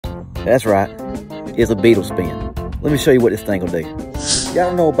That's right. It's a beetle spin. Let me show you what this thing will do.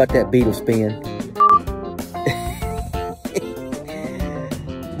 Y'all know about that beetle spin.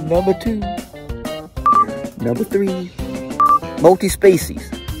 Number 2. Number 3. Multi-species.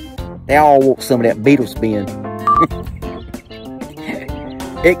 They all want some of that beetle spin.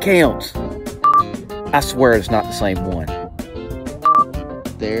 It counts. I swear it's not the same one.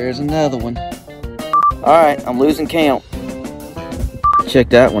 There's another one. Alright, I'm losing count. Check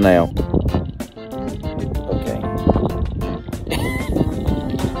that one out. Okay.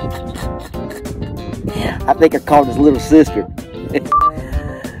 I think I caught his little sister.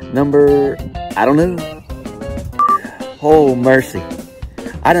 Number, I don't know. Oh, mercy.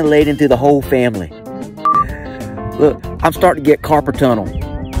 I done laid into the whole family. Look, I'm starting to get carpal tunnel.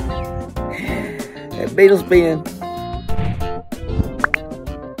 That beetle spin,